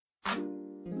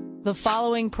The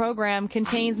following program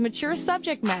contains mature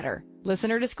subject matter.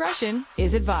 Listener discretion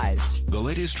is advised. The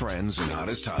latest trends and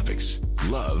hottest topics,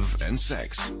 love and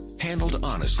sex, handled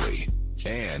honestly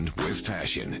and with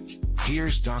passion.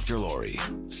 Here's Dr. Lori,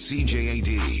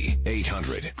 CJAD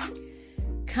 800.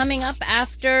 Coming up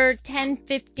after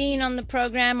 10:15 on the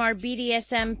program, our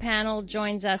BDSM panel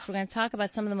joins us. We're going to talk about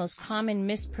some of the most common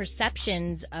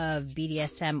misperceptions of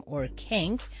BDSM or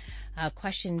kink.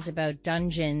 Questions about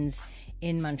dungeons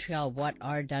in Montreal. What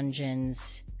are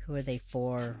dungeons? Who are they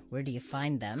for? Where do you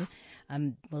find them?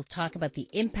 We'll talk about the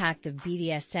impact of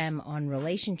BDSM on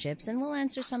relationships, and we'll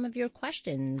answer some of your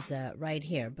questions right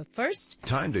here. But first,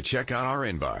 time to check out our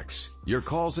inbox. Your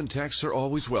calls and texts are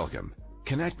always welcome.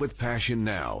 Connect with Passion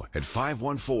now at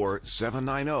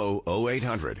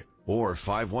 514-790-0800 or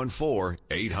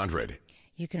 514-800.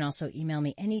 You can also email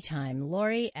me anytime,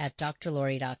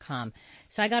 Lori@drlori.com.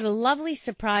 So I got a lovely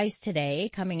surprise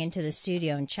today coming into the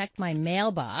studio and checked my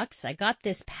mailbox. I got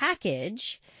this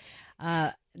package.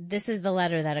 This is the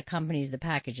letter that accompanies the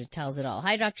package. It tells it all.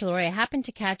 Hi, Dr. Lori. I happened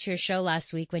to catch your show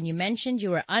last week when you mentioned you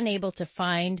were unable to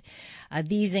find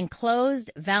these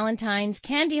enclosed Valentine's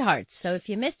candy hearts. So if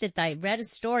you missed it, I read a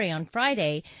story on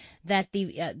Friday that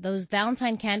those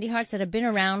Valentine candy hearts that have been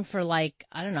around for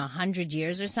 100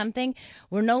 years or something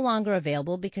were no longer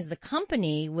available because the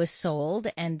company was sold,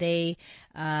 and they,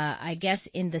 I guess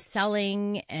in the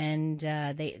selling and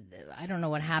I don't know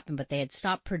what happened, but they had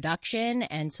stopped production,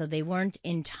 and so they weren't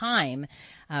in time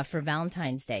for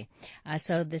Valentine's Day.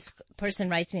 So this person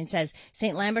writes me and says,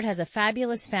 St. Lambert has a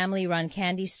fabulous family-run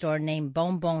candy store named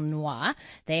Bonbon Noir.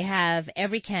 They have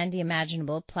every candy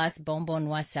imaginable, plus Bonbon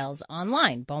Noir sells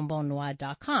online,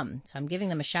 bonbonnoir.com. So I'm giving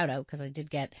them a shout-out because I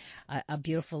did get a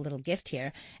beautiful little gift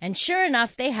here. And sure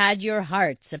enough, they had your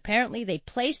hearts. Apparently, they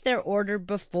placed their order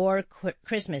before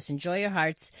Christmas. Enjoy your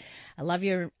hearts. I love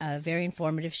your very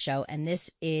informative show. And this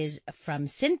is from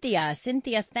Cynthia.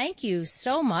 Cynthia, thank you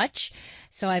so much.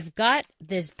 So I've got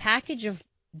this package of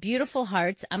beautiful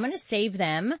hearts. I'm going to save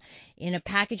them in a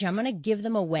package. I'm going to give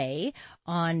them away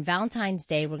on Valentine's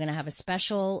Day. We're going to have a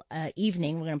special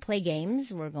evening. We're going to play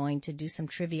games. We're going to do some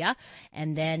trivia.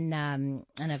 And then,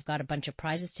 and I've got a bunch of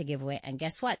prizes to give away. And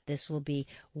guess what? This will be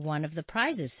one of the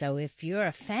prizes. So if you're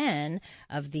a fan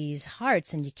of these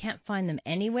hearts and you can't find them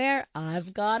anywhere,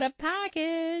 I've got a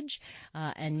package.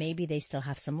 And maybe they still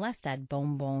have some left at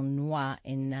Bonbon Noir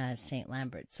in St.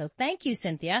 Lambert. So thank you,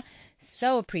 Cynthia.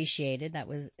 So appreciated. That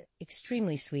was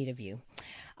extremely sweet of you.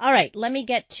 All right, let me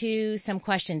get to some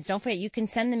questions. Don't forget, you can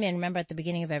send them in. Remember, at the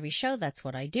beginning of every show, that's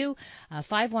what I do.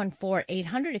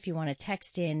 514-800. If you want to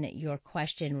text in your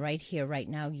question right here, right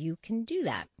now, you can do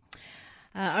that.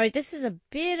 All right, this is a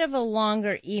bit of a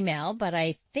longer email, but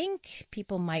I think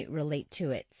people might relate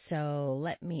to it. So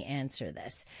let me answer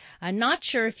this. I'm not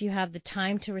sure if you have the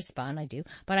time to respond. I do,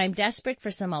 but I'm desperate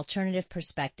for some alternative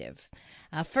perspective.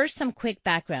 First, some quick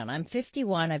background. I'm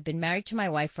 51. I've been married to my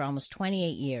wife for almost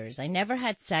 28 years. I never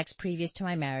had sex previous to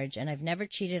my marriage, and I've never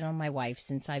cheated on my wife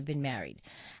since I've been married.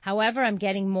 However, I'm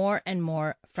getting more and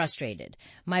more frustrated.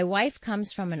 My wife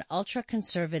comes from an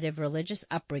ultra-conservative religious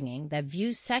upbringing that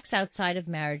views sex outside of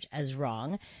marriage as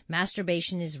wrong,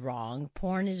 masturbation is wrong,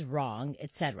 porn is wrong,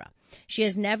 etc. She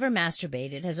has never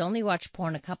masturbated, has only watched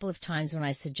porn a couple of times when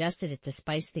I suggested it to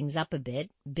spice things up a bit,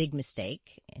 big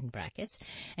mistake, in brackets,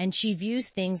 and she views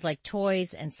things like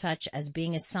toys and such as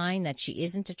being a sign that she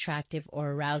isn't attractive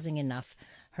or arousing enough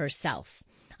herself.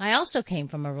 I also came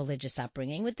from a religious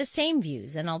upbringing with the same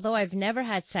views, and although I've never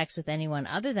had sex with anyone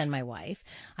other than my wife,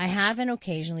 I have and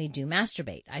occasionally do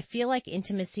masturbate. I feel like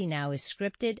intimacy now is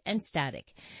scripted and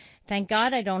static. Thank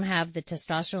God I don't have the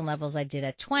testosterone levels I did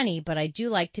at 20, but I do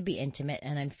like to be intimate,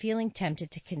 and I'm feeling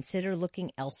tempted to consider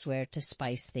looking elsewhere to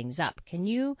spice things up. Can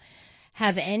you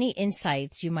have any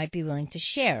insights you might be willing to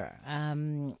share?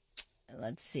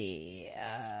 Let's see.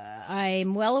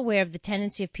 I'm well aware of the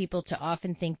tendency of people to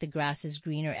often think the grass is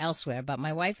greener elsewhere, but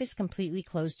my wife is completely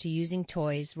closed to using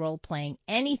toys, role-playing,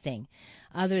 anything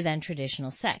other than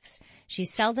traditional sex. She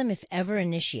seldom, if ever,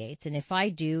 initiates, and if I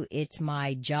do, it's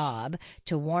my job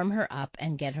to warm her up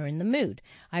and get her in the mood.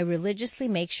 I religiously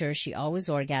make sure she always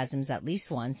orgasms at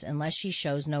least once, unless she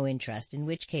shows no interest, in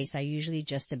which case I usually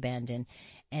just abandon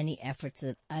any efforts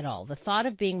at all. The thought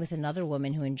of being with another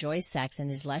woman who enjoys sex and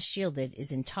is less shielded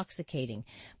is intoxicating,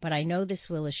 but I know this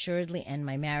will assuredly end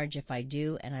my marriage if I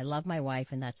do, and I love my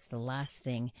wife, and that's the last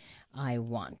thing I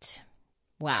want.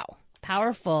 Wow.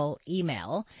 Powerful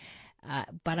email,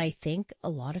 but I think a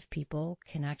lot of people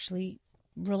can actually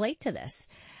relate to this.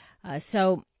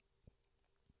 So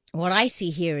what I see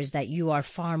here is that you are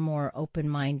far more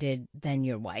open-minded than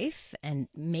your wife, and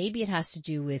maybe it has to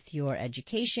do with your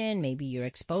education, maybe your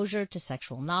exposure to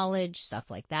sexual knowledge, stuff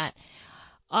like that.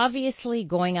 Obviously,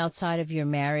 going outside of your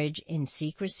marriage in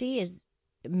secrecy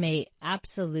may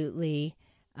absolutely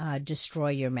destroy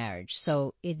your marriage.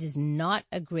 So it is not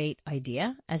a great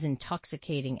idea, as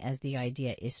intoxicating as the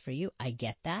idea is for you. I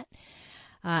get that.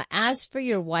 As for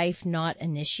your wife not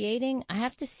initiating, I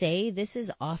have to say this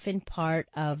is often part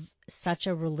of such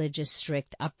a religious,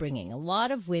 strict upbringing. A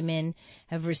lot of women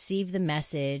have received the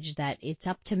message that it's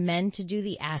up to men to do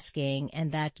the asking,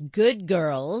 and that good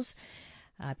girls,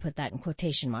 I put that in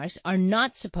quotation marks, are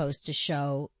not supposed to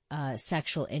show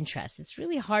sexual interest. It's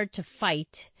really hard to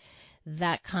fight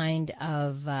that kind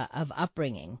of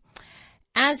upbringing.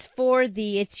 As for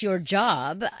the it's your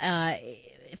job,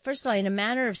 first of all, in a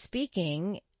manner of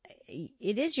speaking,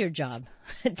 it is your job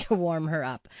to warm her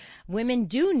up. Women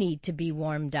do need to be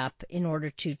warmed up in order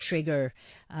to trigger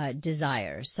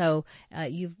desire. So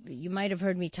you might have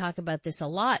heard me talk about this a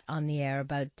lot on the air,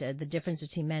 about the difference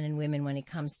between men and women when it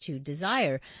comes to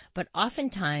desire. But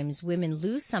oftentimes women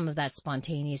lose some of that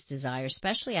spontaneous desire,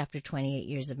 especially after 28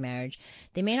 years of marriage.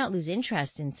 They may not lose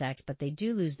interest in sex, but they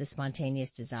do lose the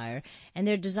spontaneous desire. And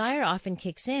their desire often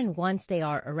kicks in once they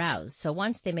are aroused. So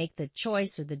once they make the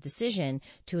choice or the decision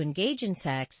to engage in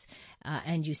sex,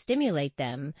 and you stimulate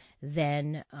them,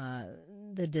 then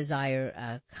the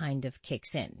desire kind of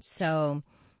kicks in. So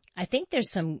I think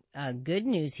there's some good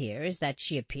news here, is that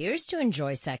she appears to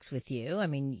enjoy sex with you. I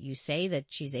mean, you say that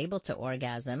she's able to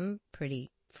orgasm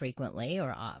pretty frequently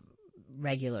or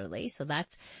regularly, so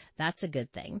that's a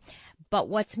good thing. But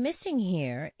what's missing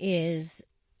here is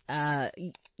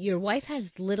your wife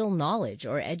has little knowledge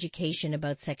or education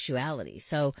about sexuality.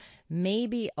 So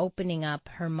maybe opening up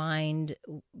her mind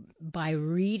by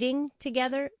reading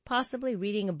together, possibly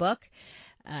reading a book.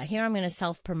 Here I'm going to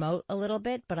self-promote a little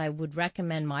bit, but I would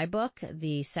recommend my book,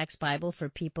 The Sex Bible for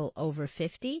People Over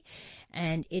 50.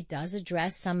 And it does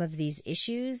address some of these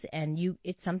issues, and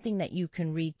it's something that you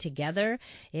can read together.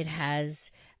 It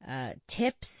has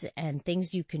tips and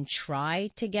things you can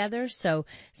try together. So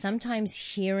sometimes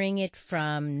hearing it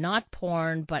from not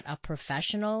porn, but a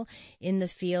professional in the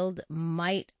field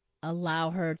might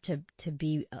allow her to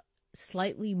be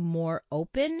slightly more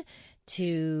open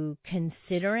to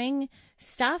considering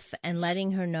stuff and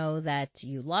letting her know that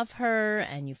you love her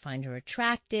and you find her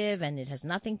attractive, and it has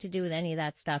nothing to do with any of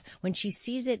that stuff. When she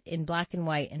sees it in black and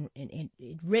white and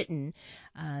written,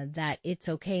 that it's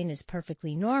okay and is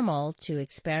perfectly normal to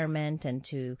experiment and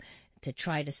to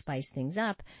try to spice things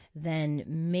up, then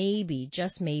maybe,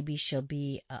 just maybe, she'll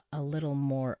be a little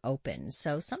more open.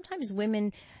 So sometimes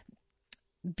women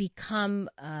become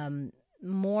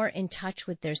more in touch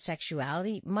with their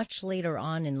sexuality much later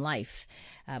on in life,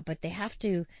 but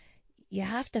you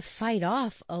have to fight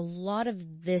off a lot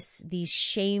of these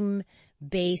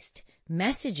shame-based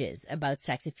messages about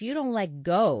sex. If you don't let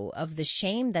go of the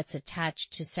shame that's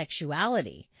attached to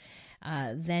sexuality,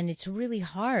 then it's really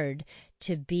hard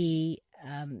to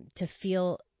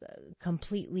feel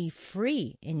completely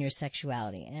free in your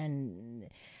sexuality, and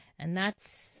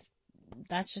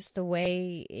that's just the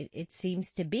way it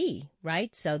seems to be,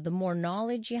 right? So the more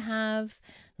knowledge you have,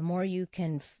 the more you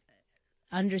can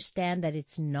understand that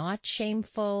it's not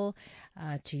shameful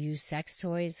to use sex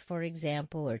toys, for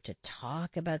example, or to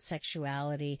talk about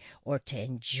sexuality, or to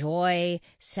enjoy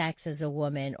sex as a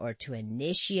woman, or to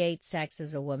initiate sex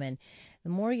as a woman. The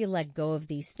more you let go of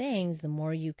these things, the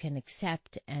more you can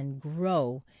accept and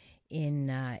grow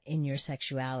in your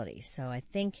sexuality. So I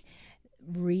think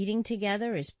reading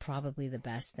together is probably the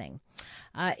best thing.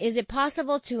 Is it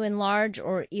possible to enlarge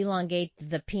or elongate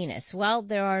the penis? Well,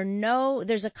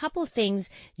 there's a couple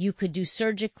things you could do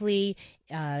surgically.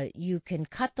 You can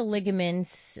cut the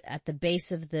ligaments at the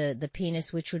base of the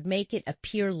penis, which would make it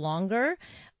appear longer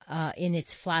in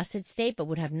its flaccid state, but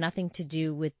would have nothing to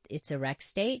do with its erect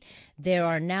state. There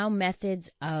are now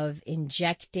methods of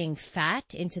injecting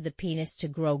fat into the penis to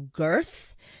grow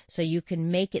girth, so you can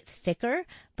make it thicker,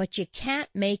 but you can't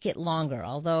make it longer.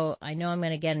 Although I know I'm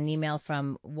going to get an email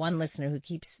from one listener who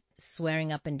keeps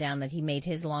swearing up and down that he made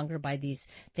his longer by these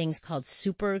things called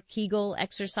super Kegel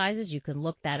exercises. You can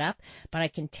look that up, but I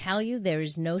can tell you there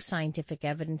is no scientific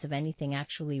evidence of anything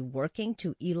actually working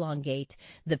to elongate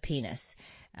the penis.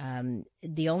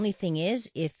 The only thing is,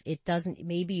 if it doesn't,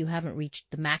 maybe you haven't reached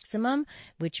the maximum,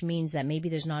 which means that maybe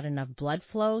there's not enough blood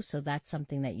flow. So that's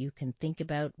something that you can think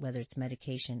about, whether it's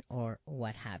medication or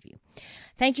what have you.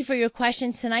 Thank you for your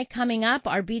questions tonight. Coming up,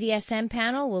 our BDSM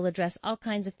panel will address all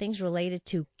kinds of things related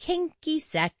to kinky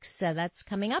sex. That's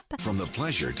coming up. From the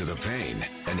pleasure to the pain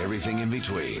and everything in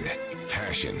between.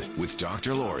 Passion with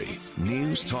Dr. Lori.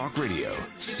 News Talk Radio,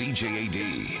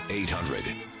 CJAD 800.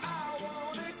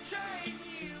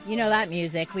 You know that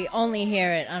music. We only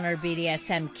hear it on our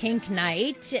BDSM Kink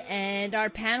Night. And our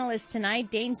panelist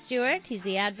tonight, Dane Stewart. He's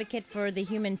the advocate for the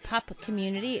human pup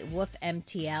community, Woof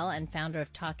MTL, and founder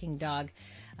of Talking Dog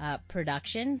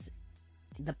Productions.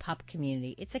 The pup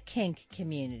community. It's a kink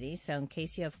community, so in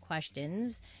case you have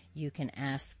questions, you can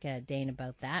ask Dane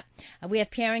about that. We have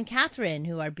Pierre and Catherine,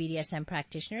 who are BDSM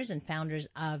practitioners and founders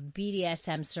of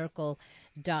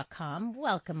BDSMcircle.com.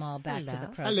 Welcome all back to the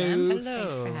program.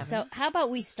 Hello. So how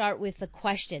about we start with the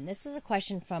question? This was a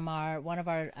question from one of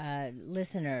our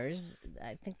listeners.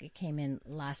 I think it came in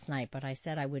last night, but I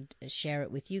said I would share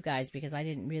it with you guys because I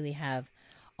didn't really have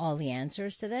all the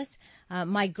answers to this.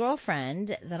 My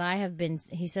girlfriend that I have been,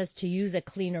 he says to use a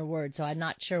cleaner word, so I'm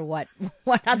not sure what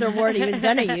other word he was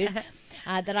going to use,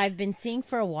 that I've been seeing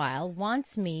for a while,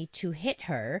 wants me to hit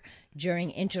her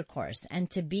during intercourse and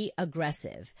to be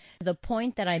aggressive, to the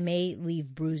point that I may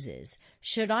leave bruises.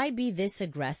 Should I be this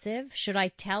aggressive? Should I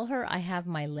tell her I have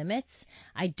my limits?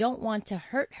 I don't want to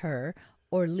hurt her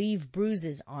or leave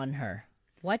bruises on her.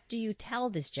 What do you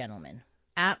tell this gentleman?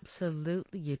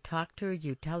 Absolutely. You talk to her,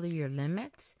 you tell her your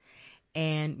limits.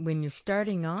 And when you're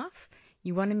starting off,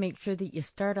 you want to make sure that you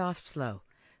start off slow.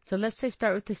 So let's say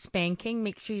start with the spanking.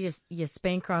 Make sure you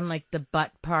spank her on like the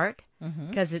butt part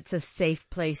because it's a safe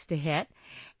place to hit.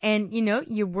 And,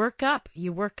 you work up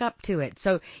to it.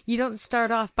 So you don't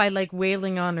start off by like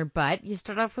wailing on her butt. You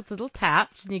start off with little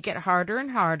taps and you get harder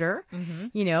and harder,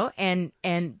 and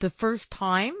the first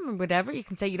time or whatever, you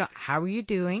can say, how are you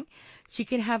doing? She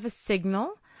can have a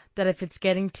signal that if it's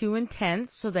getting too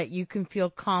intense so that you can feel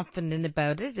confident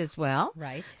about it as well.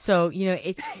 Right. So,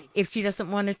 if she doesn't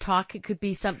want to talk, it could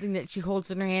be something that she holds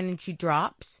in her hand and she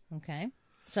drops. Okay.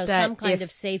 So some kind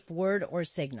of safe word or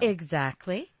signal.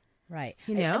 Exactly. Right.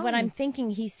 What I'm thinking,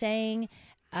 he's saying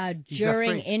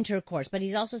during intercourse, but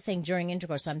he's also saying during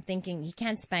intercourse. So I'm thinking he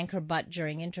can't spank her butt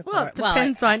during intercourse. Well, it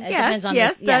depends on, it depends on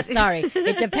yes, sorry.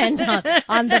 It depends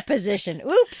on the position.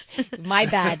 Oops. My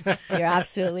bad. You're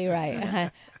absolutely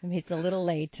right. It's a little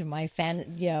late. My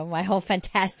whole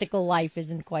fantastical life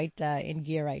isn't quite in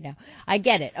gear right now. I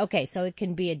get it. Okay, so it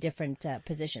can be a different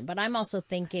position. But I'm also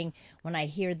thinking when I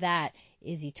hear that,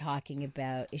 is he talking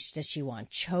about, does she want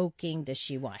choking? Does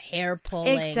she want hair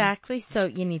pulling? Exactly. So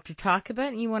you need to talk about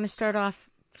it and you want to start off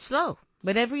slow.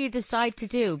 Whatever you decide to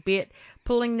do, be it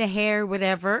pulling the hair,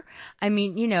 whatever. I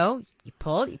mean, you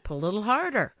pull a little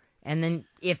harder. And then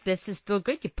if this is still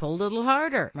good, you pull a little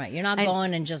harder. Right. You're not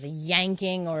going and just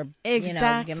yanking or,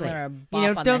 exactly. giving her a bop on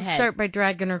the head. Don't start by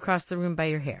dragging her across the room by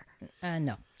your hair.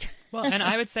 No. Well, and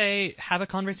I would say have a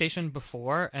conversation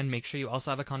before and make sure you also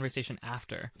have a conversation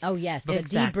after. Oh, yes. The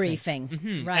debriefing.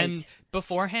 Mm-hmm. Right. And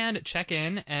beforehand, check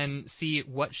in and see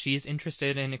what she's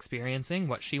interested in experiencing,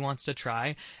 what she wants to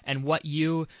try, and what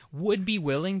you would be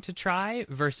willing to try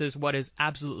versus what is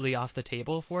absolutely off the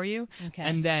table for you. Okay.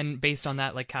 And then based on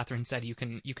that, like Catherine said, you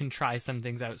can try some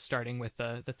things out, starting with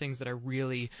the things that are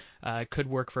really could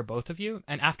work for both of you.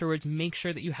 And afterwards, make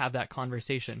sure that you have that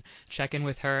conversation. Check in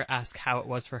with her, ask how it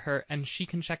was for her, and she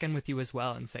can check in with you as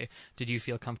well and say, did you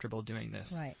feel comfortable doing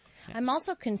this? Right. Yeah. I'm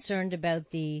also concerned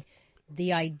about the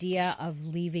idea of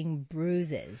leaving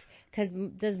bruises, because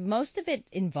does most of it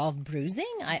involve bruising?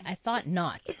 I thought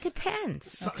not. It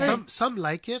depends. Okay. Some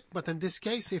like it, but in this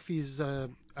case, if he's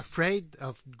afraid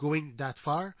of going that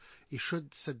far, he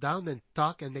should sit down and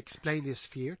talk and explain his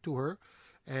fear to her,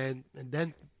 and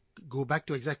then go back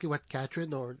to exactly what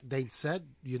Catherine or Dane said.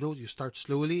 You start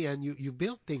slowly and you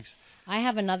build things. I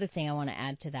have another thing I want to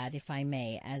add to that, if I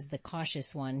may, as the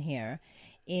cautious one here,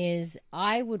 is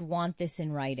I would want this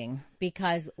in writing,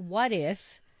 because what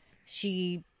if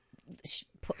she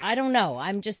I don't know.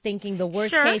 I'm just thinking the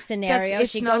worst case scenario.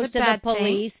 She goes to the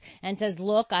police and says,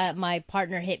 look, my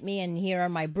partner hit me and here are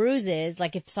my bruises.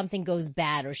 Like if something goes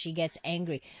bad or she gets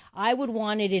angry, I would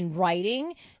want it in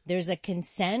writing. There's a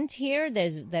consent here.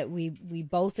 That we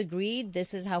both agreed.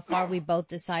 This is how far we both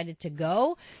decided to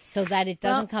go, so that it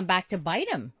doesn't come back to bite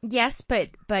him. Yes,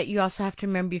 but you also have to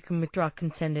remember you can withdraw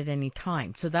consent at any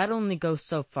time. So that only goes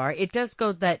so far. It does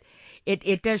go that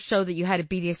it does show that you had a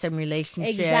BDSM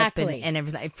relationship and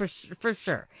everything for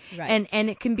sure. Right. And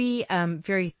it can be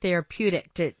very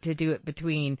therapeutic to do it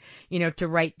between, to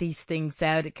write these things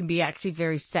out. It can be actually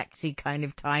very sexy kind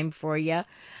of time for you.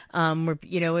 Where,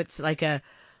 it's like a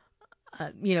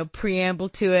preamble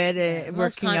to it,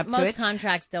 working up to it. Most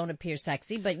contracts don't appear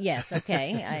sexy, but yes,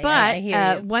 okay. I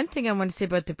hear you. One thing I want to say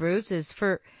about the bruise is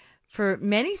for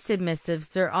many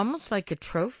submissives, they're almost like a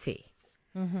trophy.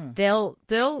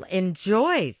 they'll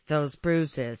enjoy those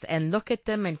bruises and look at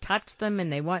them and touch them,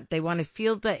 and they want to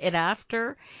feel it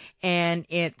after, and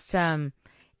it's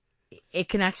it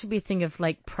can actually be a thing of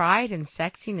like pride and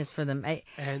sexiness for them,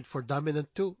 And for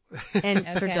dominant too. and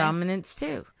for Okay. dominance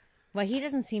too. Well, he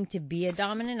doesn't seem to be a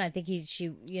dominant. I think he's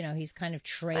kind of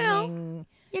training,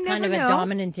 you kind never of a know.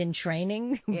 dominant in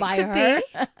training by Could her.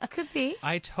 be. Could be.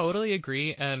 I totally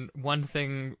agree. And one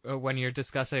thing when you're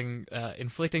discussing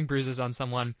inflicting bruises on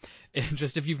someone,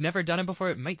 just if you've never done it before,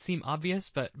 it might seem obvious,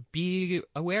 but be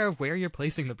aware of where you're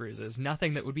placing the bruises.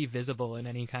 Nothing that would be visible in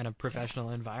any kind of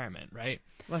professional environment, right?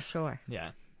 Well, sure.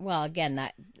 Yeah. Well, again,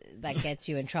 that gets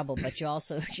you in trouble. But you're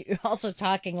also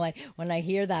talking, like, when I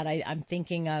hear that, I'm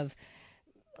thinking of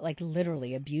like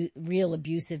literally real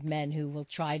abusive men who will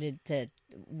try to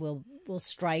will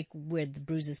strike where the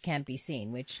bruises can't be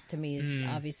seen, which to me is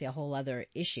obviously a whole other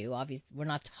issue. Obviously, we're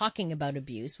not talking about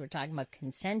abuse; we're talking about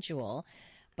consensual.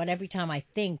 But every time I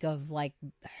think of like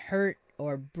hurt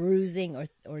or bruising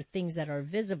or things that are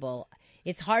visible,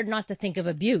 it's hard not to think of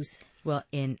abuse. Well,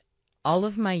 in all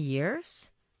of my years,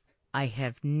 I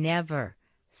have never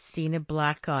seen a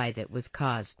black eye that was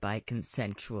caused by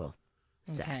consensual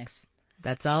sex.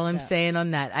 That's all I'm saying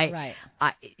on that. Right.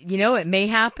 It may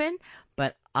happen,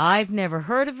 but I've never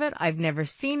heard of it. I've never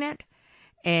seen it,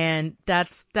 and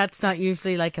that's not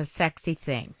usually like a sexy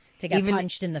thing. To get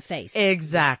punched in the face.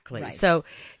 Exactly. Right. So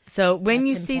when That's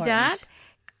you see important.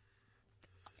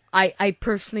 that, I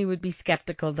personally would be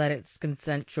skeptical that it's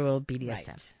consensual BDSM.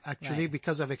 Right. Actually,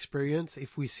 because of experience,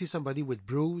 if we see somebody with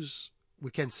bruise,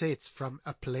 we can say it's from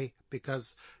a play,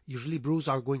 because usually bruises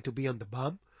are going to be on the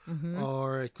bum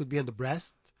or it could be on the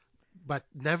breast, but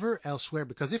never elsewhere,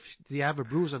 because if they have a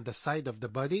bruise on the side of the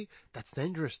body, that's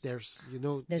dangerous. There's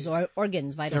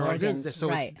Organs, vital there are organs. So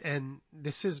right. and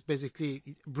this is basically,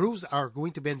 bruises are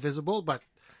going to be invisible, but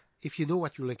if you know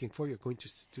what you're looking for, you're going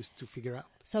to figure out.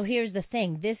 So here's the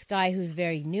thing. This guy who's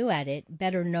very new at it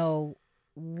better know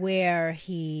where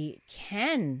he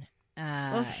can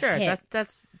Well, sure. hit.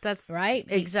 That's Right?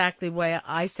 Exactly why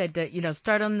I said that.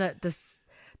 Start on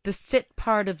the sit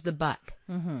part of the butt,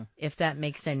 if that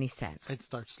makes any sense. And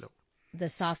start slow. The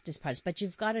softest parts. But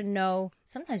you've got to know,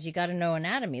 sometimes you got to know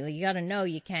anatomy. Like you got to know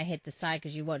you can't hit the side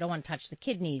because you don't want to touch the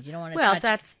kidneys. You don't want to touch.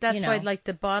 Well, that's why like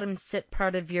the bottom sit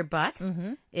part of your butt,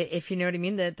 if you know what I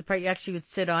mean, the part you actually would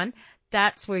sit on,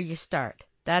 that's where you start.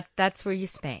 That's where you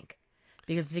spank.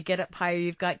 Because if you get up higher,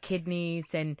 you've got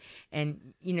kidneys and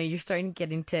you're starting to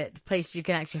get into places you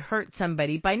can actually hurt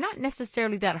somebody by not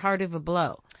necessarily that hard of a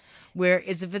blow.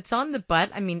 Whereas if it's on the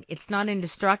butt, I mean, it's not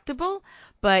indestructible,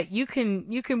 but you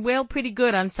can wail pretty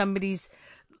good on somebody's,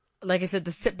 like I said,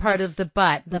 the sit part of the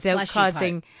butt without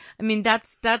causing. Part. I mean,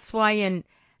 that's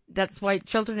why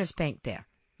children are spanked there,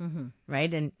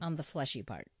 right? And on the fleshy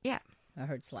part. yeah, It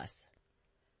hurts less.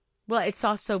 well, it's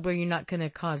also where you're not going to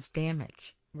cause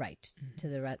damage. Right.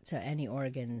 To any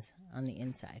organs on the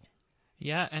inside.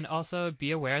 Yeah, and also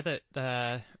be aware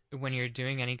that when you're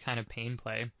doing any kind of pain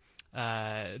play,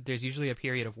 there's usually a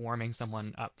period of warming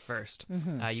someone up first.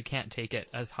 You can't take it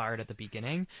as hard at the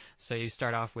beginning, so you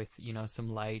start off with some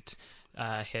light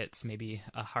hits, maybe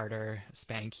a harder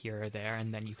spank here or there,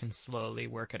 and then you can slowly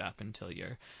work it up until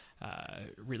you're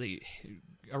really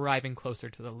arriving closer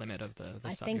to the limit of the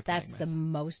I stuff think you're playing that's with. the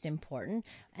most important.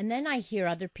 And then I hear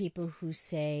other people who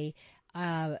say,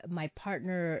 my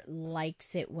partner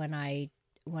likes it when I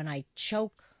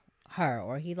choke her,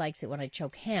 or he likes it when I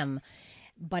choke him.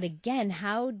 But again,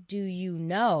 how do you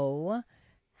know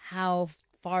how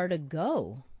far to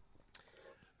go?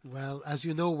 Well, as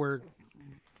you know, we're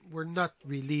not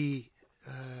really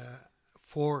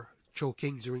for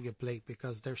choking during a play,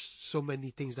 because there's so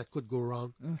many things that could go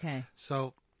wrong. Okay.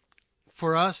 So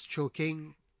for us,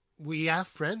 choking, we have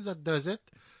friends that does it,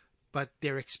 but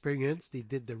they're experienced. They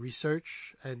did the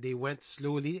research and they went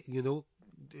slowly,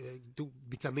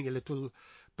 becoming a little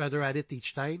better at it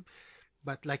each time.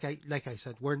 But like I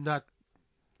said, we're not.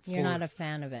 You're not a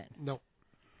fan of it. No.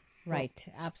 Right.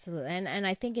 Absolutely. And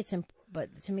I think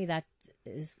but to me that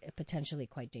is potentially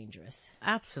quite dangerous.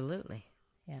 Absolutely.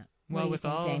 Yeah. Well, with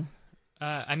all, Dane?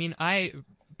 I mean, I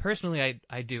personally,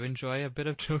 I do enjoy a bit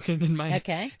of choking in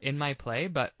my play,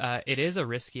 but it is a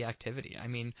risky activity. I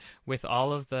mean, with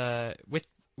all of the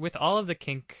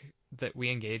kink that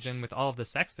we engage in, with all of the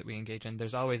sex that we engage in,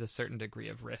 there's always a certain degree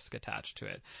of risk attached to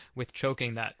it. With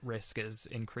choking, that risk is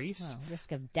increased. Well,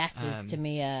 risk of death is to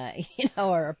me,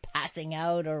 or passing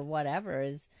out or whatever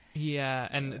is. Yeah,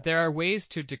 and there are ways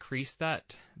to decrease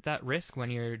that risk when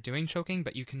you're doing choking,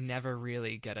 but you can never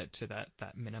really get it to that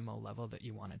minimal level that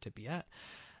you want it to be at.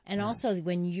 And also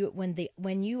when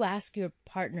you ask your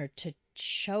partner to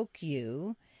choke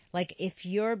you, like if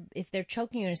they're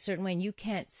choking you in a certain way and you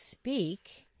can't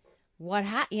speak,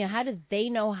 how do they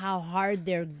know how hard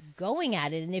they're going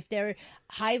at it? And if they're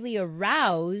highly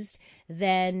aroused,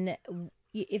 then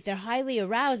if they're highly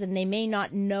aroused and they may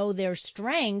not know their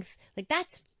strength, like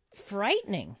that's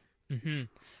frightening. Mm-hmm.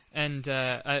 And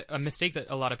a mistake that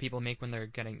a lot of people make when they're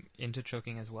getting into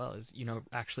choking as well is,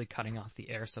 actually cutting off the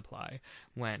air supply.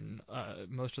 When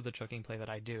most of the choking play that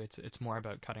I do, it's more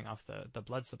about cutting off the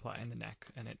blood supply in the neck,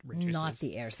 and it reduces. Not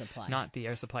the air supply. Not the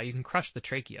air supply. You can crush the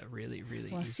trachea really, really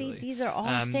easily. See, these are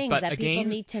all things that people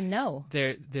need to know.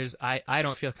 I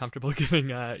don't feel comfortable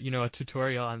giving a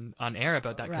tutorial on air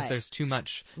about that because there's too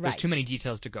much. There's too many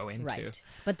details to go into. Right.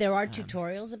 But there are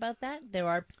tutorials about that. There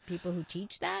are people who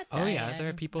teach that. Oh yeah, there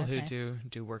are people who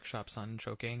do workshops on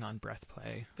choking, on breath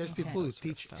play. There's people who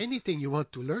teach anything you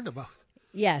want to learn about.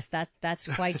 Yes,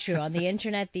 that's quite true. On the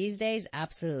internet these days,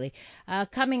 absolutely.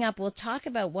 Coming up, we'll talk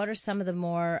about what are some of the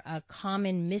more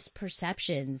common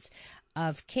misperceptions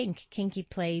of kinky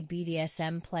play,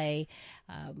 BDSM play,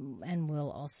 and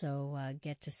we'll also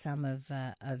get to some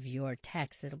of your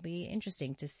texts. It'll be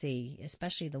interesting to see,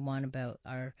 especially the one about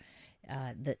our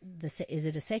is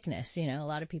it a sickness? A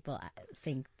lot of people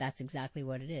think that's exactly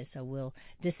what it is. So we'll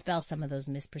dispel some of those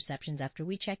misperceptions after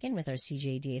we check in with our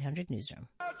CJAD 800 newsroom.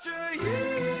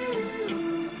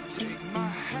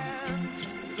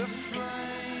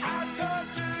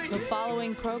 The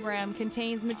following program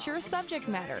contains mature subject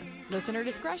matter. Listener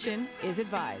discretion is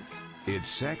advised. It's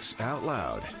Sex Out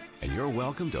Loud, and you're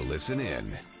welcome to listen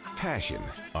in. Passion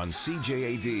on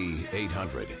CJAD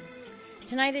 800.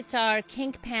 Tonight it's our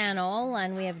kink panel,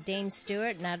 and we have Dane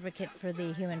Stewart, an advocate for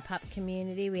the human pup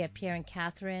community. We have Pierre and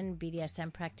Catherine,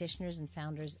 BDSM practitioners and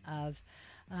founders of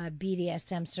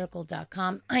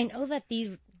BDSMcircle.com. I know that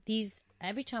these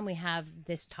every time we have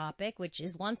this topic, which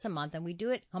is once a month, and we do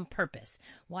it on purpose.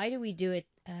 Why do we do it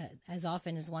as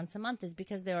often as once a month? Is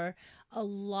because there are a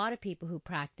lot of people who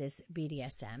practice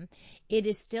BDSM. It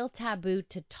is still taboo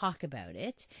to talk about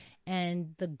it,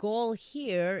 and the goal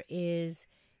here is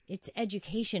it's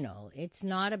educational. It's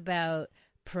not about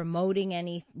promoting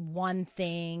any one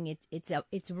thing.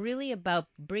 It's really about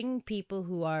bringing people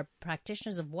who are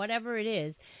practitioners of whatever it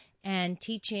is and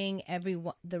teaching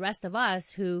the rest of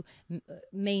us who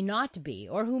may not be,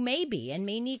 or who may be and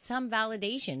may need some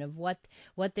validation of what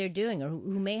they're doing, or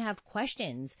who may have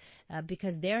questions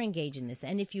because they're engaged in this.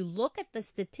 And if you look at the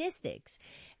statistics,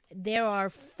 there are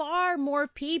far more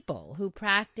people who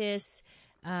practice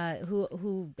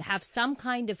who have some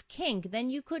kind of kink than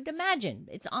you could imagine.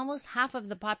 It's almost half of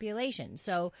the population.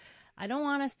 So I don't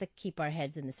want us to keep our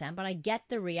heads in the sand, but I get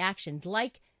the reactions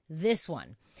like this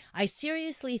one. I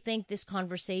seriously think this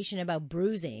conversation about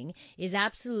bruising is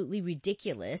absolutely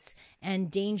ridiculous and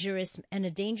dangerous, and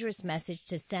a dangerous message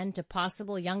to send to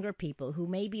possible younger people who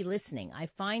may be listening. I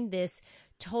find this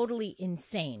totally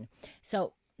insane.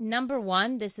 So number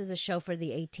one, this is a show for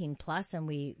the 18 plus, and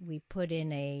we put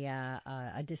in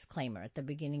a disclaimer at the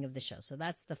beginning of the show. So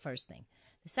that's the first thing.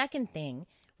 The second thing,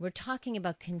 we're talking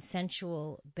about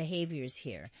consensual behaviors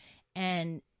here.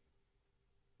 And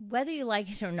whether you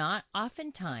like it or not,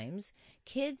 oftentimes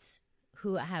kids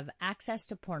who have access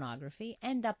to pornography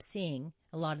end up seeing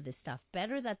a lot of this stuff.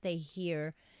 Better that they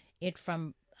hear it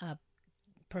from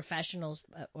professionals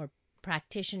or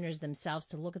practitioners themselves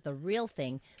to look at the real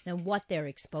thing than what they're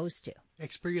exposed to.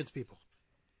 Experienced people.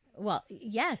 Well,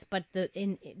 yes, but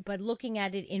looking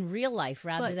at it in real life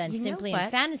rather than simply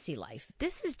in fantasy life.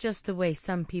 This is just the way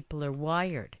some people are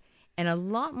wired, and a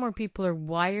lot more people are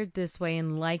wired this way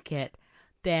and like it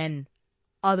than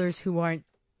others who aren't.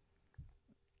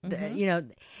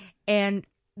 And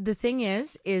the thing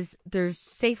is there's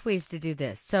safe ways to do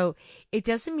this. So it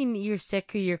doesn't mean that you're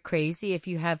sick or you're crazy if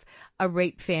you have a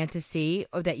rape fantasy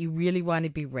or that you really want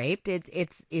to be raped.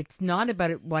 It's not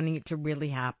about it wanting it to really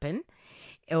happen,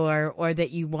 or that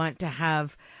you want to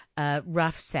have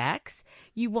rough sex.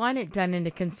 You want it done in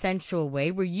a consensual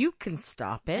way where you can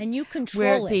stop it. And you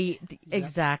control it.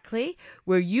 Exactly.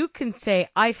 Where you can say,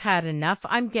 I've had enough.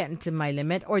 I'm getting to my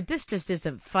limit. Or this just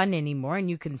isn't fun anymore. And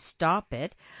you can stop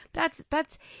it.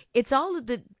 It's all of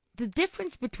the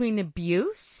difference between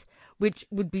abuse, which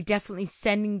would be definitely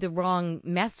sending the wrong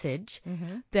message,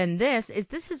 than this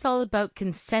is all about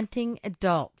consenting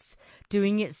adults,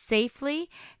 doing it safely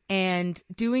and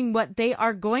doing what they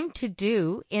are going to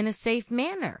do in a safe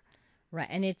manner. Right.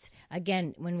 And it's,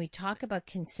 again, when we talk about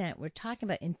consent, we're talking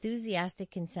about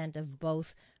enthusiastic consent of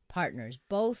both partners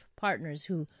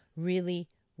who really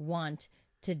want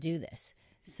to do this.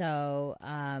 So,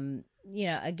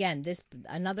 again,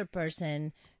 another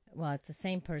person well, it's the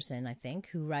same person, I think,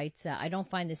 who writes, I don't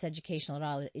find this educational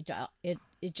at all.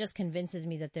 It just convinces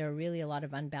me that there are really a lot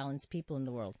of unbalanced people in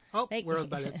the world. Oh, we're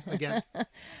unbalanced again.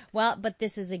 Well, but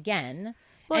this is again,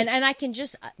 and I can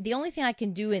just, the only thing I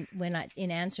can do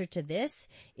in answer to this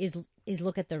is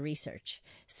look at the research.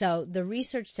 So the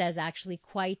research says actually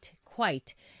quite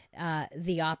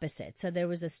the opposite. So there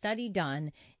was a study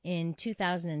done in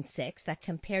 2006 that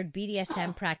compared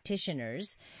BDSM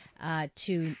practitioners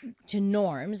to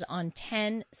norms on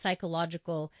 10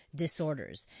 psychological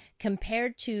disorders.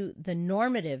 Compared to the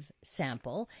normative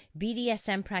sample,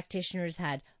 BDSM practitioners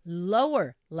had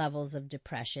lower levels of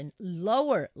depression,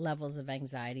 lower levels of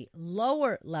anxiety,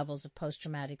 lower levels of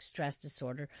post-traumatic stress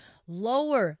disorder,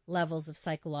 lower levels of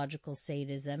psychological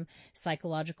sadism,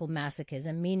 psychological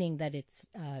masochism, meaning that it's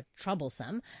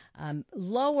troublesome,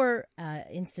 lower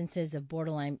instances of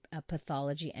borderline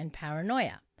pathology and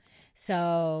paranoia.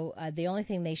 So the only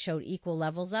thing they showed equal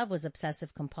levels of was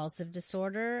obsessive compulsive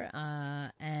disorder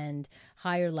and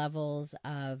higher levels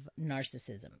of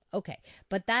narcissism. Okay,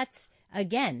 but that's,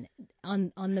 again,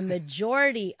 on the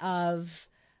majority of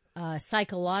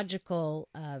psychological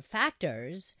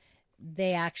factors,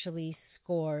 they actually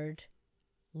scored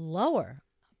lower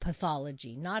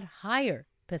pathology, not higher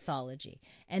pathology.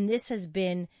 And this has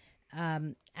been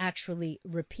actually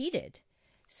repeated.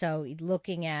 So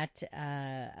looking at,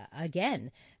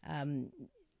 again,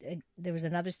 there was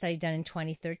another study done in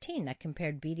 2013 that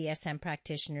compared BDSM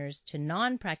practitioners to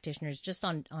non-practitioners just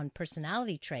on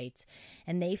personality traits.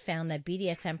 And they found that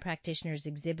BDSM practitioners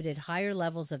exhibited higher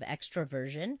levels of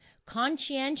extroversion,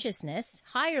 conscientiousness,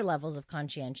 higher levels of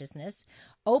conscientiousness,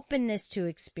 openness to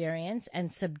experience, and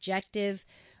subjective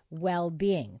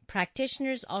well-being.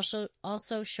 Practitioners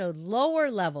also showed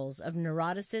lower levels of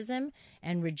neuroticism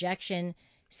and rejection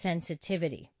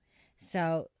sensitivity.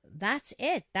 So that's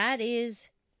it. That is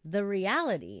the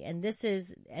reality. And this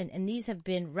is, and these have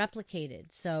been replicated.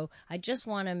 So I just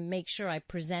want to make sure I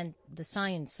present the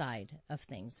science side of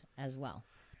things as well.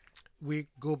 We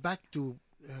go back to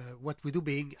what we do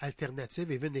being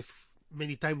alternative, even if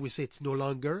many times we say it's no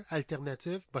longer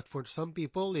alternative, but for some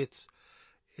people it's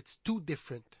too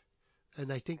different.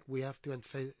 And I think we have to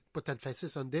put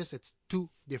emphasis on this. It's too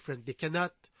different. They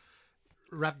cannot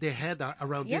wrap their head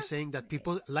around this, saying that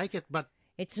people like it, but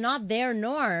it's not their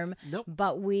norm. Nope.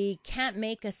 But we can't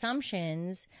make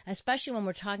assumptions, especially when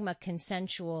we're talking about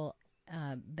consensual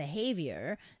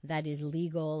behavior that is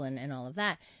legal and all of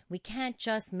that. We can't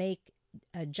just make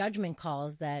judgment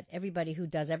calls that everybody who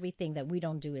does everything that we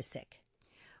don't do is sick.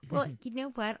 Well, you know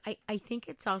what? I think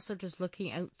it's also just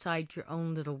looking outside your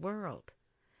own little world.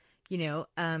 You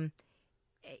know,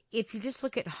 if you just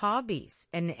look at hobbies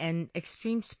and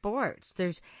extreme sports,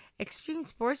 there's extreme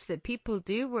sports that people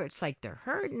do where it's like they're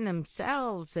hurting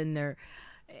themselves and they're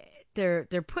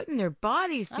putting their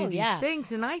bodies through these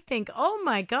things. And I think, oh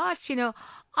my gosh, you know,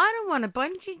 I don't want to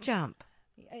bungee jump.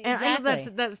 Exactly. And I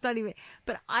know that's not even,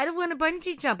 but I don't want to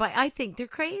bungee jump. I think they're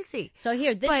crazy. So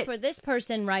here, this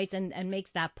person writes and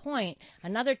makes that point.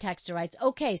 Another texter writes,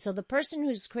 okay, so the person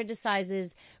who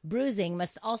criticizes bruising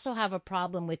must also have a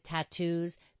problem with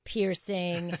tattoos,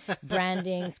 piercing,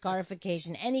 branding,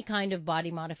 scarification, any kind of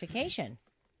body modification.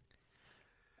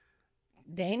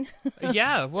 Dane?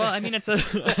 Yeah, well, I mean, I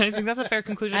think that's a fair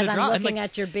conclusion As to I'm draw. looking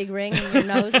at your big ring in your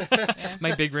nose. Yeah.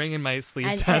 My big ring and my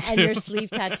sleeve tattoo. And your sleeve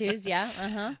tattoos, yeah.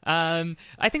 Uh-huh.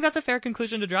 I think that's a fair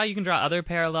conclusion to draw. You can draw other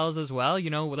parallels as well. You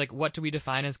know, like what do we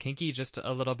define as kinky? Just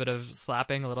a little bit of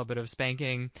slapping, a little bit of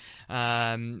spanking,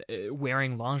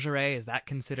 wearing lingerie. Is that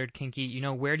considered kinky? You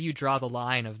know, where do you draw the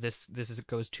line of this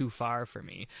goes too far for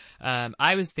me?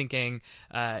 I was thinking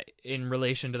in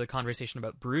relation to the conversation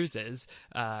about bruises,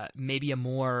 maybe a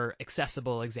more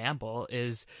accessible example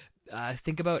is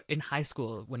think about in high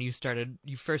school when you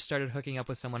first started hooking up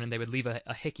with someone and they would leave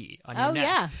a hickey on your neck.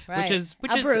 Yeah, right. Which is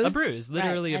bruise. a bruise,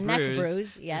 literally right. a neck bruise.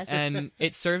 bruise, yes. And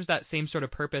it serves that same sort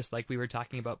of purpose like we were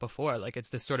talking about before. Like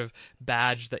it's this sort of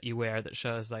badge that you wear that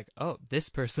shows like, oh, this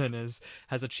person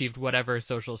has achieved whatever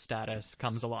social status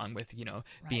comes along with, you know,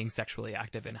 being sexually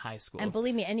active in high school. And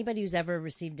believe me, anybody who's ever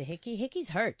received a hickeys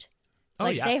hurt. Oh,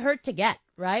 like yeah. They hurt to get,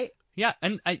 right? Yeah,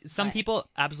 and some people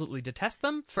absolutely detest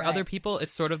them. For Right. other people,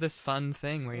 it's sort of this fun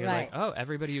thing where you're Right. like, oh,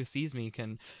 everybody who sees me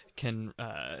can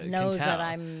knows tell. that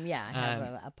I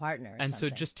have a partner. And something.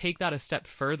 so just take that a step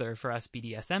further for us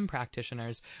BDSM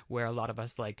practitioners, where a lot of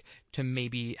us like to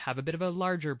maybe have a bit of a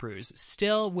larger bruise,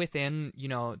 still within,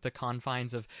 the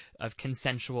confines of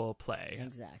consensual play,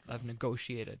 exactly, of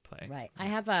negotiated play. Right. I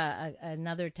have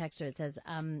another texter. It says,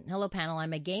 hello panel,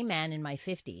 I'm a gay man in my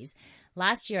 50s.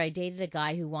 Last year, I dated a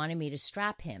guy who wanted me to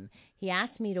strap him. He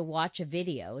asked me to watch a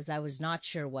video as I was not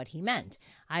sure what he meant.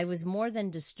 I was more than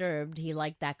disturbed. He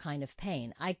liked that kind of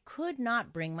pain. I could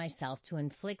not bring myself to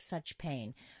inflict such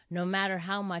pain, no matter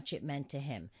how much it meant to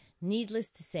him. Needless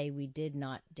to say, we did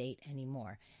not date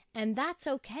anymore. And that's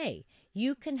okay.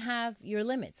 You can have your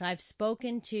limits. I had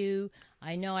spoken to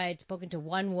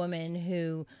one woman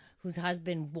whose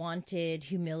husband wanted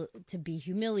to be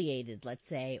humiliated, let's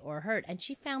say, or hurt. And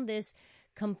she found this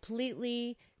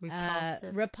completely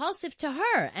repulsive to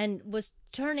her and was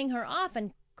turning her off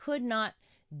and could not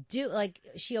do, like,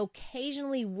 she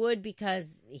occasionally would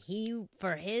because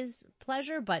for his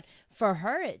pleasure, but for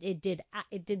her, it did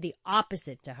the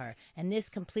opposite to her. And this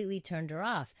completely turned her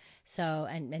off. So,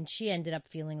 and she ended up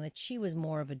feeling that she was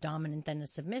more of a dominant than a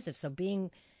submissive. So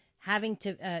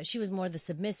she was more the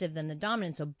submissive than the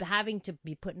dominant. So having to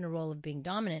be put in a role of being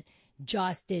dominant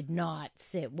just did not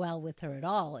sit well with her at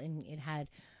all. And it had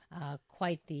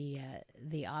quite the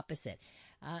opposite.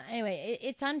 Anyway,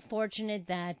 it's unfortunate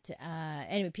that,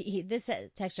 this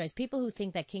text writes, people who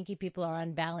think that kinky people are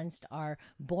unbalanced are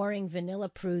boring vanilla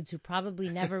prudes who probably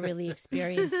never really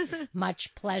experienced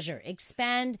much pleasure.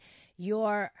 Expand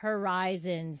your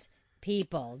horizons,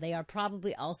 people. They are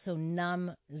probably also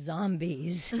numb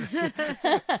zombies.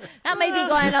 That may be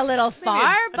going a little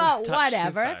far, but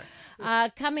whatever.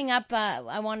 Coming up,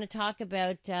 I want to talk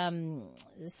about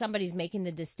somebody's making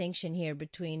the distinction here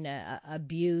between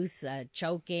abuse,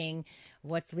 choking,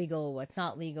 what's legal, what's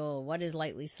not legal, what is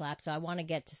lightly slapped. So I want to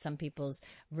get to some people's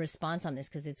response on this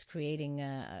because it's creating,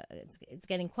 it's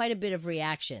getting quite a bit of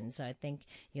reaction. So I think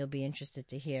you'll be interested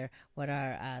to hear what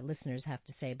our listeners have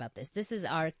to say about this. This is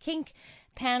our kink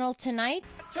panel tonight.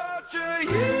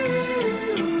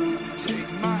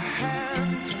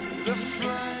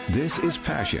 This is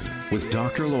Passion with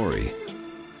Dr. Lori.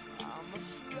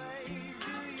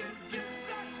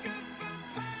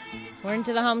 We're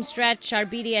into the home stretch, our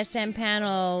BDSM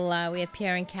panel. We have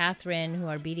Pierre and Catherine, who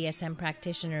are BDSM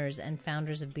practitioners and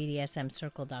founders of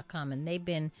BDSMcircle.com. And they've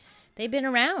been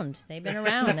around. They've been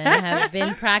around and have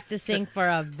been practicing for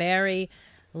a very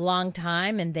long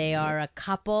time. And they are a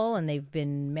couple, and they've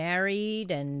been married,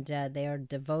 and they are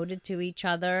devoted to each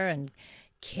other and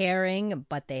caring,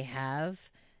 but they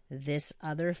have this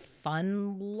other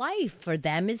fun life. For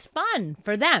them is fun.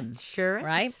 For them. Sure is.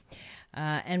 Right?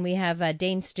 And we have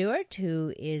Dane Stewart,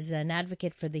 who is an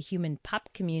advocate for the human pup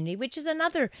community, which is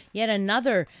yet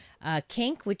another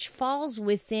kink, which falls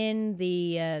within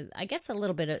the, I guess a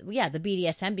little bit of, the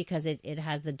BDSM, because it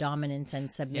has the dominance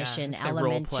and submission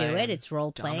element to it. It's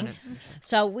role playing.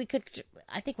 So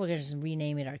I think we're going to just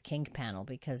rename it our kink panel,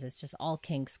 because it's just all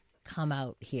kinks come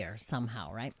out here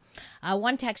somehow, right?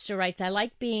 One texter writes, I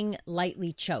like being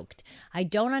lightly choked. I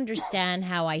don't understand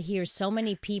how I hear so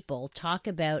many people talk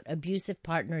about abusive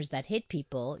partners that hit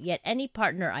people, yet any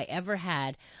partner I ever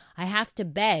had, I have to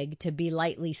beg to be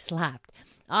lightly slapped.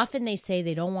 Often they say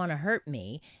they don't want to hurt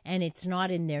me, and it's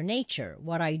not in their nature.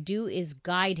 What I do is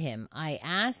guide him. I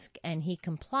ask, and he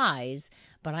complies,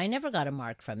 but I never got a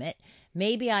mark from it.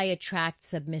 Maybe I attract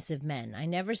submissive men. I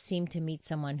never seem to meet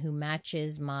someone who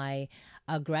matches my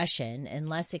aggression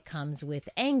unless it comes with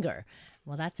anger.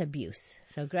 Well, that's abuse.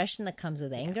 So aggression that comes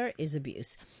with anger is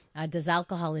abuse. Does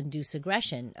alcohol induce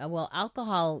aggression? Well,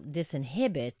 alcohol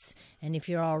disinhibits, and if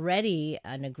you're already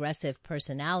an aggressive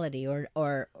personality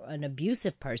or an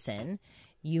abusive person,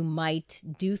 you might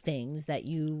do things that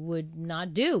you would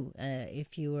not do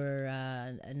if you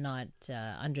were not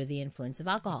under the influence of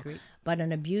alcohol. Agreed. But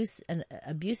abuse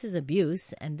is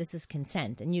abuse, and this is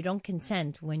consent, and you don't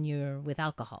consent when you're with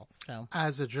alcohol. So,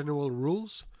 as a general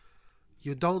rules,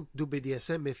 you don't do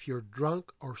BDSM if you're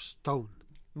drunk or stoned.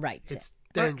 Right. It's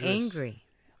dangerous.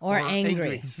 Or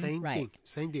angry. Same right. thing.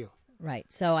 Same deal. Right.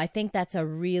 So I think that's a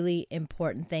really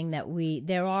important thing that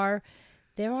there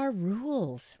are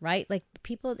rules, right? Like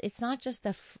people, it's not just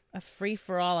a free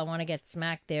for all. I want to get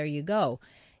smacked. There you go.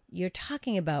 You're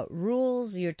talking about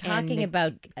rules. You're talking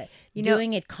about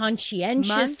doing it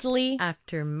conscientiously.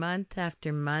 Month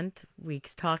after month, we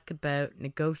talk about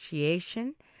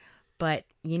negotiation, but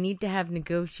you need to have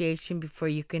negotiation before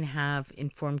you can have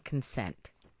informed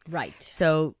consent. Right.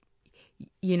 So,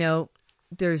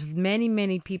 there's many,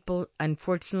 many people,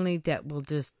 unfortunately, that will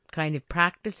just kind of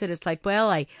practice it. It's like, well,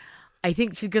 I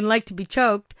think she's going to like to be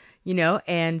choked.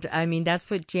 and I mean, that's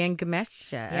what Jan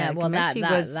Gamesh that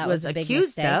was a big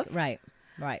accused mistake. of.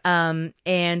 Right.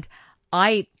 And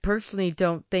I personally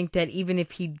don't think that even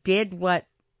if he did what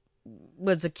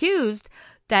was accused,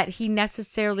 that he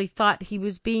necessarily thought he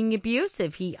was being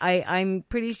abusive. I'm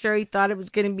pretty sure he thought it was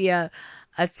going to be a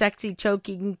sexy,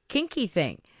 choking, kinky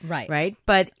thing. Right.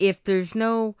 But if there's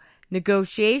no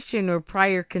negotiation or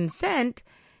prior consent,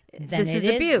 Then this is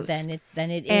abuse.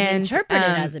 Then it is interpreted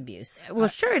as abuse. Well,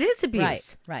 sure, it is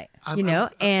abuse. Right.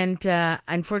 And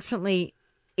unfortunately,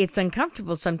 it's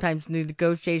uncomfortable sometimes in the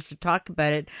negotiation to talk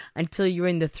about it until you're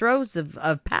in the throes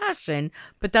of passion,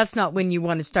 but that's not when you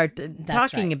want to start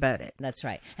talking about it. That's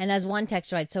right. And as one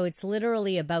text writes, so it's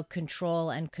literally about control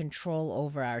and control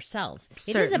over ourselves.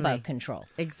 It is about control.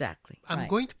 Exactly. I'm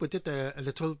going to put it a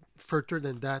little further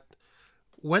than that.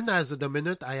 When as a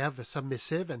dominant, I have a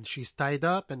submissive and she's tied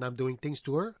up and I'm doing things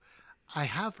to her, I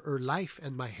have her life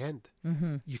in my hand.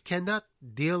 Mm-hmm. You cannot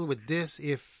deal with this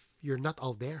if you're not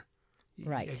all there.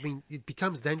 Right. I mean, it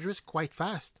becomes dangerous quite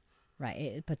fast.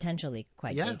 Right. Potentially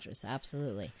quite dangerous.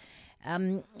 Absolutely.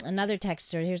 Another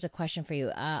texter, here's a question for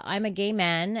you. I'm a gay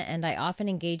man and I often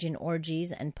engage in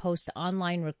orgies and post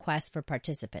online requests for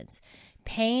participants.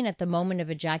 Pain at the moment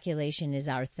of ejaculation is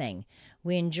our thing.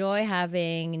 We enjoy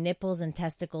having nipples and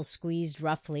testicles squeezed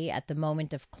roughly at the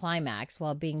moment of climax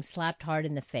while being slapped hard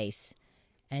in the face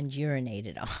and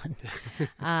urinated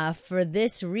on. For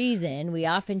this reason, we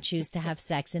often choose to have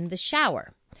sex in the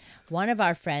shower. One of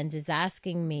our friends is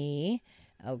asking me,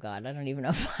 oh God, I don't even know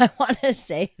if I want to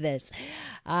say this.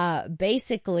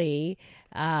 Basically,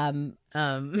 even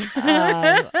I'm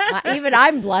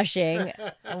blushing.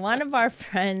 One of our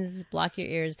friends, block your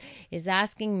ears, is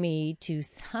asking me to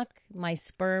suck my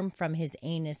sperm from his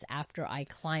anus after I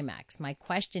climax. My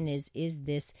question is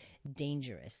this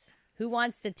dangerous? Who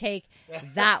wants to take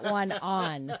that one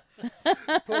on?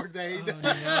 Poor Dave.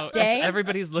 No, Dave?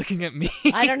 everybody's looking at me.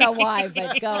 I don't know why,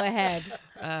 but go ahead.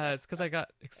 It's because I got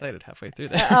excited halfway through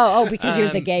there. Because you're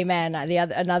the gay man,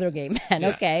 another gay man. Yeah.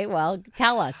 Okay, well,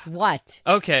 tell us what.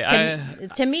 Okay.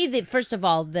 To me, first of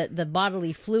all, the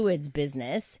bodily fluids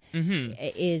business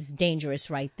is dangerous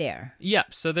right there. Yeah,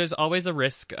 so there's always a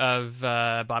risk of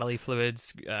bodily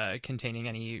fluids containing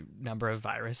any number of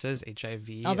viruses,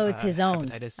 HIV. Although it's his own.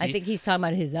 Hepatitis C. I think he's talking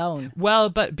about his own. Well,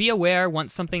 but be aware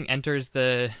once something enters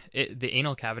the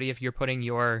anal cavity, if you're putting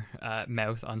your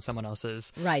mouth on someone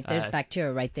else's. Right, there's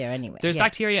bacteria right there anyway. There's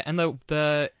bacteria, and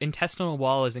the intestinal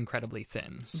wall is incredibly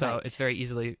thin, so Right. it's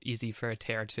very easy for a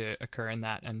tear to occur in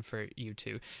that, and for you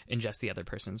to ingest the other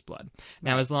person's blood.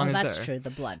 Now, as long as that's true, the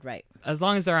blood, right? As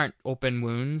long as there aren't open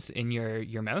wounds in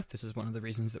your mouth, this is one of the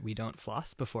reasons that we don't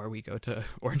floss before we go to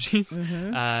orgies.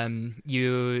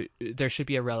 There should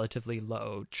be a relatively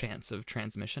low chance of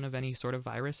transmission of any sort of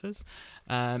viruses.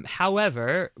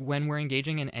 However, when we're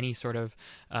engaging in any sort of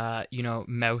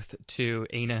mouth to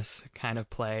anus kind of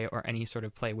play, or any sort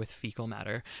of play with fecal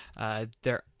matter,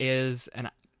 there is, and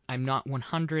I'm not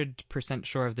 100%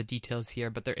 sure of the details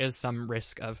here, but there is some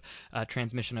risk of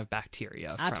transmission of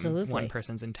bacteria from one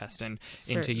person's intestine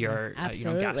into your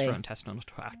gastrointestinal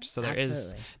tract. So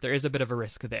there is a bit of a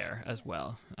risk there as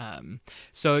well.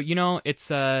 So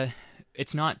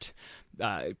it's not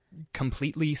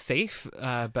completely safe,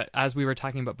 but as we were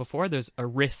talking about before, there's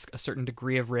a certain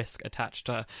degree of risk attached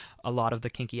to a lot of the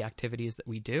kinky activities that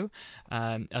we do.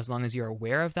 As long as you're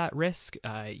aware of that risk,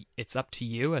 it's up to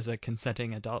you as a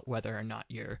consenting adult whether or not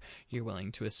you're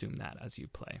willing to assume that as you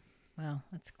play. Wow,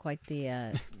 that's quite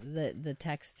the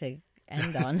text to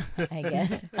end on, I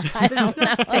guess. It's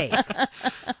not safe.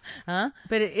 Huh?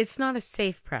 But it's not a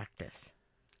safe practice.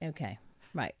 Okay.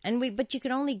 Right. But you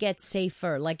can only get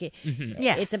safer. Like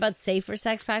Yes. It's about safer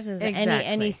sex practices. Exactly.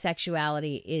 Any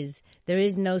sexuality there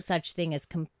is no such thing as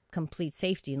complete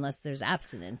safety unless there's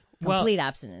abstinence, complete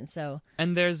abstinence. So,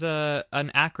 and there's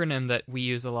an acronym that we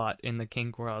use a lot in the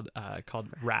kink world called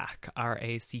RACK,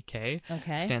 RACK.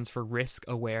 Okay. Stands for Risk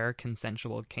Aware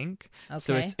Consensual Kink. Okay.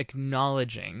 So it's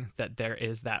acknowledging that there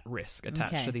is that risk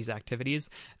attached to these activities,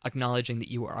 acknowledging that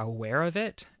you are aware of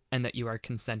it, and that you are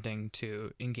consenting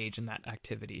to engage in that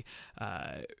activity,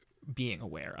 being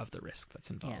aware of the risk that's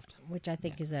involved. Yeah, which I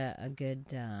think is a good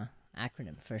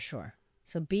acronym for sure.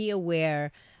 So be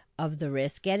aware of the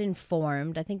risk, get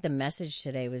informed. I think the message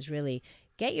today was really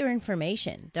get your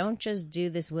information. Don't just do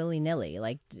this willy-nilly,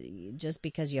 like just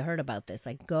because you heard about this.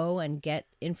 Like go and get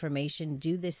information,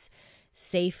 do this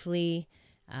safely.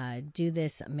 Do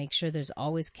this, make sure there's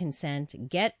always consent,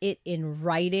 get it in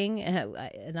writing.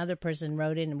 Another person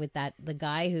wrote in with that, the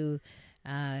guy who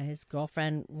his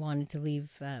girlfriend wanted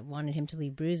him to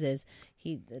leave bruises.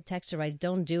 The texter writes,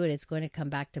 don't do it, it's going to come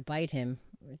back to bite him.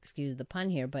 excuse the pun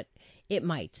here, but it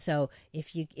might. So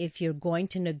if you're going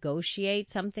to negotiate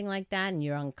something like that and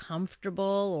you're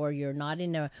uncomfortable or you're not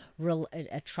in a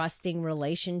trusting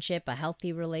relationship, a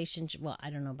healthy relationship, well, I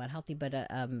don't know about healthy, but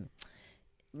I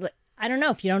don't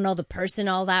know, if you don't know the person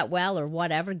all that well or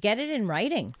whatever, get it in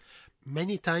writing.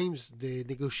 Many times the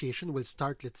negotiation will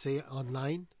start, let's say,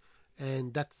 online,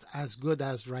 and that's as good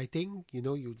as writing.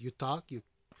 You talk,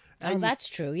 that's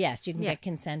true. Yes, you can get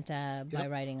consent by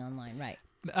writing online, right?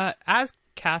 As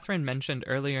Catherine mentioned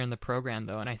earlier in the program,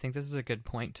 though, and I think this is a good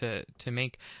point to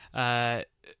make,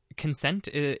 consent,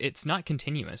 it's not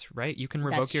continuous, right? You can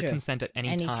revoke your consent at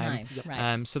any time.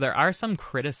 Right. So there are some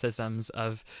criticisms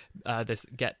of this,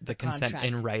 get the consent contract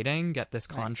in writing, get this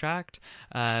contract,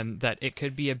 that it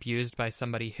could be abused by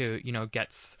somebody who,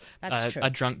 gets a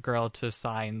drunk girl to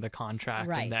sign the contract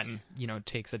and then,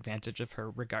 takes advantage of her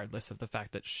regardless of the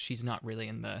fact that she's not really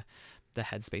in the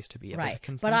headspace to be able to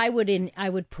consent. But I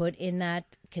would put in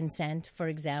that consent, for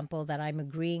example, that I'm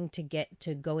agreeing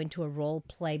to go into a role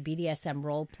play, BDSM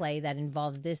role play that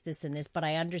involves this, and this, but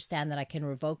I understand that I can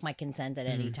revoke my consent at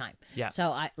any time. Yeah.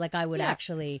 So I would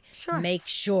actually make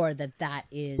sure that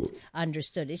is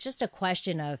understood. It's just a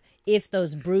question of if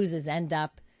those bruises end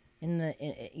up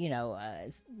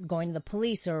going to the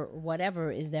police or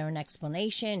whatever, is there an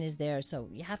explanation? So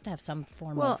you have to have some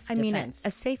form of defense.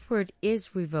 A safe word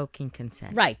is revoking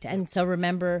consent. Right. And so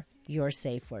remember your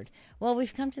safe word. Well,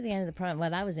 we've come to the end of the program.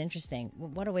 Well, that was interesting.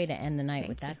 What a way to end the night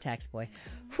with that text, boy.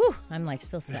 Whew, I'm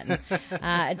still sweating.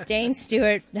 Dane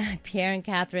Stewart, Pierre and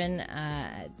Catherine,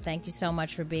 thank you so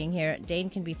much for being here. Dane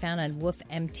can be found on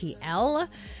WoofMTL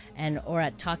or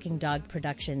at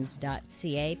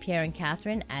talkingdogproductions.ca. Pierre and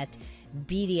Catherine at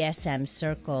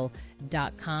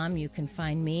BDSMcircle.com. You can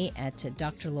find me at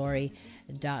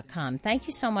drlaurie.com. Thank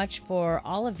you so much for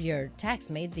all of your texts.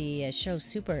 Made the show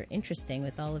super interesting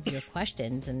with all of your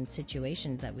questions and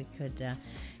situations that we could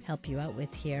help you out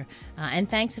with here. And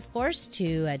thanks, of course,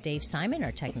 to Dave Simon,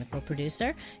 our technical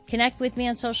producer. Connect with me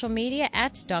on social media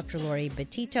at Dr. Laurie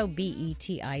Betito,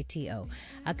 Betito.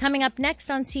 Coming up next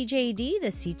on CJAD, the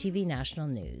CTV National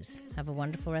News. Have a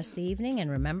wonderful rest of the evening, and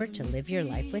remember to live your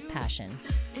life with passion.